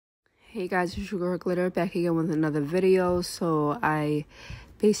Hey guys, it's your girl Glitter back again with another video. So I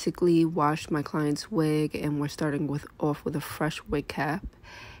basically washed my client's wig and we're starting off with a fresh wig cap,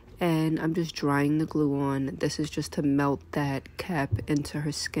 and I'm just drying the glue on. This is just to melt that cap into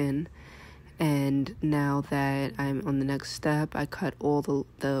her skin. And now that I'm on the next step, I cut all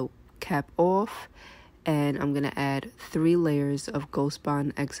the cap off, and I'm gonna add 3 layers of Ghost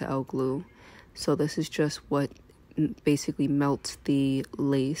Bond XL glue. So this is just what basically melts the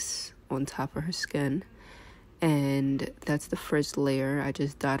lace on top of her skin, and that's the first layer. I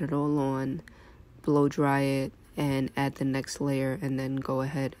just dot it all on, blow dry it, and add the next layer, and then go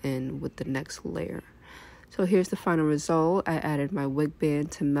ahead and with the next layer. So here's the final result. I added my wig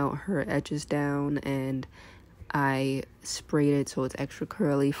band to melt her edges down, and I sprayed it so it's extra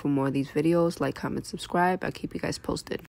curly. For more of these videos, like, comment, subscribe. I'll keep you guys posted.